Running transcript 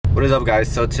What is up, guys?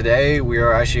 So today we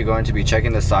are actually going to be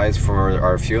checking the size for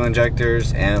our fuel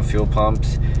injectors and fuel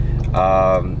pumps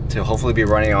to hopefully be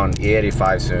running on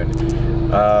E85 soon.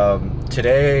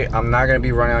 Today I'm not going to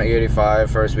be running on E85.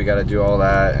 First we got to do all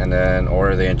that and then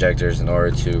order the injectors in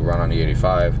order to run on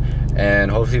E85,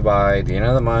 and hopefully by the end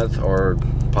of the month or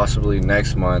possibly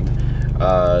next month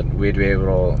we'd be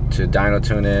able to dyno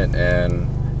tune it and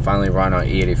finally run on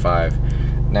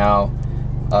E85. Now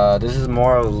this is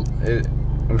more of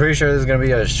I'm pretty sure this is gonna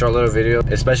be a short little video,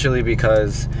 especially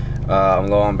because I'm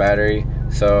low on battery.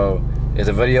 So if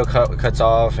the video cuts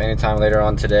off anytime later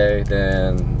on today,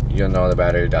 then you'll know the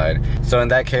battery died. So in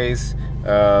that case,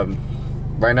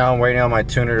 right now I'm waiting on my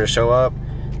tuner to show up,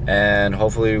 and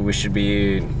hopefully we should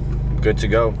be good to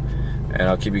go, and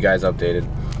I'll keep you guys updated.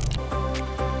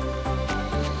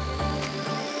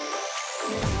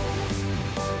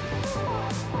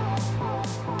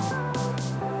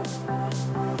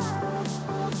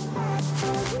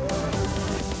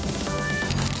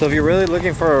 So if you're really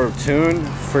looking for a tune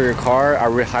for your car,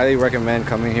 I highly recommend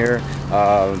coming here.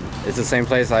 It's the same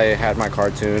place I had my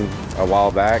car tuned a while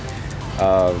back,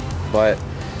 but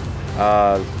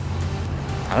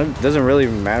it doesn't really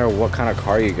matter what kind of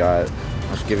car you got.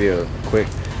 I'll just give you a quick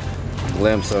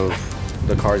glimpse of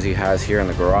the cars he has here in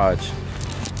the garage.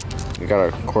 We got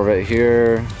a Corvette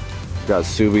here, we got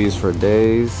Subis for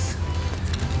days,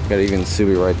 we got even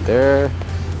Subi right there,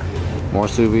 more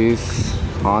Subis.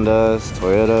 Hondas,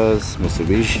 Toyotas,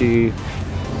 Mitsubishi,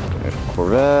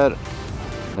 Corvette.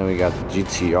 Then we got the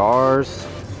GTRs.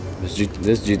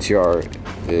 This GTR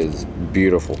is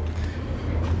beautiful.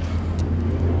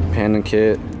 Panel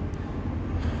kit,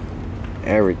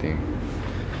 everything.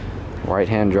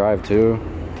 Right-hand drive too.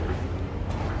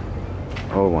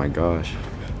 Oh my gosh,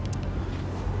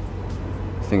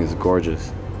 this thing is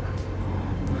gorgeous.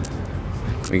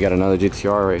 We got another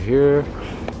GTR right here.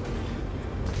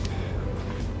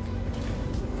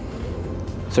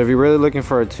 So if you're really looking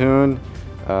for a tune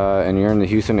and you're in the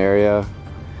Houston area,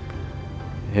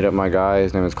 hit up my guy.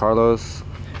 His name is Carlos,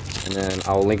 and then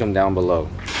I'll link him down below.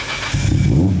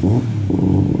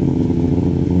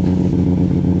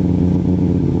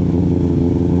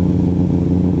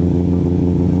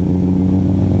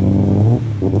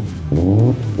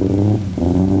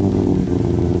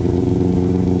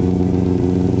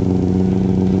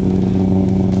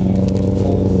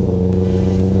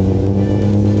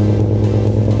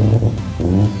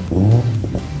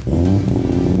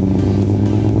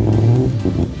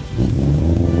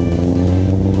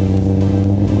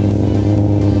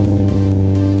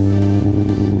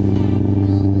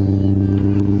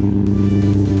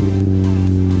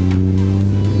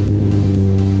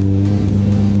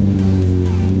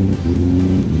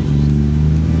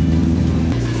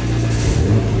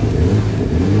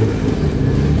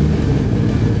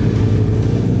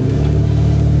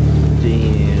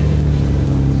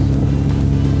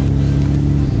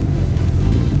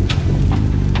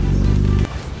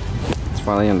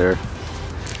 Finally in there.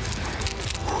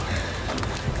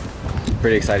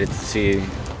 Pretty excited to see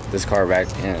this car back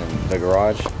in the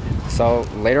garage. So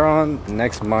later on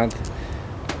next month,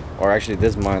 or actually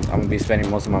this month, I'm gonna be spending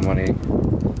most of my money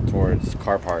towards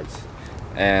car parts,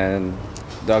 and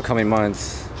the upcoming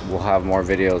months we'll have more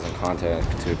videos and content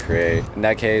to create. In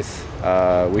that case,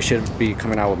 we should be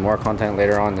coming out with more content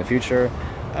later on in the future,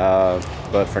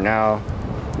 but for now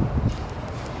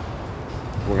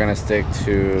we're gonna stick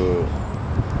to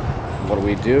what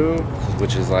we do,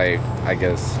 which is like, I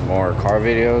guess, more car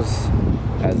videos,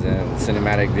 as in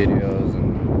cinematic videos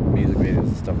and music videos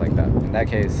and stuff like that. In that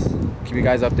case, keep you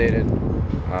guys updated.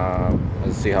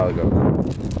 Let's see how it goes.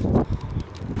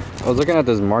 I was looking at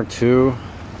this Mark II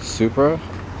Supra,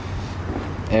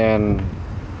 and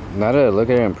now that I look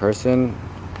at it in person,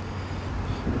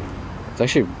 it's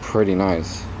actually pretty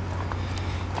nice.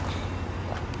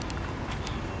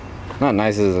 Not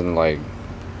nice as in like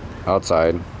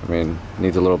outside. I mean,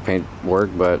 needs a little paint work,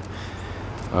 but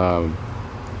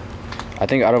I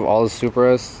think out of all the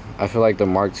Supras, I feel like the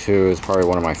Mark II is probably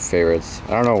one of my favorites.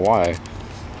 I don't know why.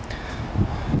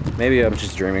 Maybe I'm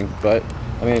just dreaming, but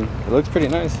I mean, it looks pretty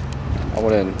nice. I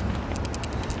wouldn't,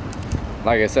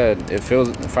 like I said, it feels,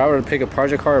 if I were to pick a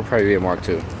project car, it'd probably be a Mark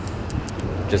II.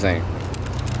 Just saying.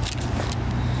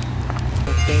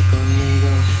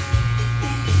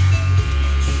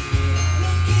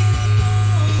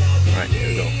 Alright, here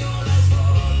we go.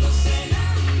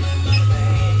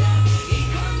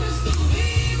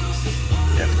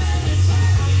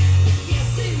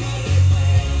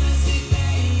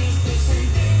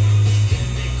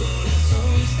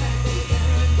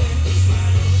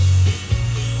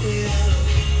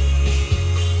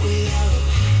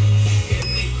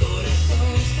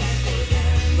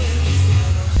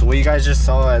 what you guys just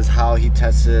saw is how he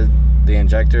tested the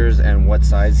injectors and what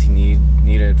size he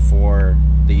needed for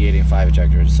the E85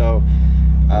 injectors. So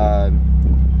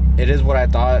it is what I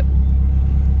thought,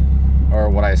 or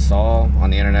what I saw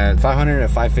on the internet. 500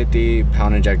 and 550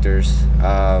 pound injectors.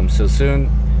 So soon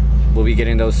we'll be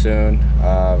getting those soon.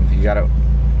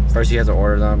 First he has to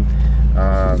order them.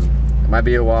 It might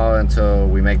be a while until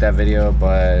we make that video,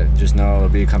 but just know it'll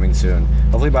be coming soon.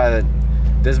 Hopefully by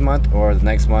this month or the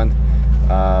next month,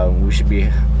 we should be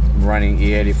running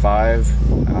E85,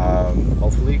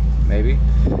 hopefully, maybe.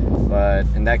 But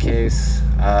in that case,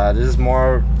 this is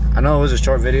more, I know it was a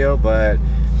short video, but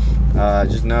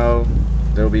just know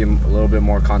there'll be a little bit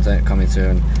more content coming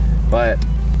soon. But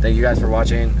thank you guys for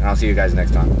watching, and I'll see you guys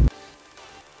next time.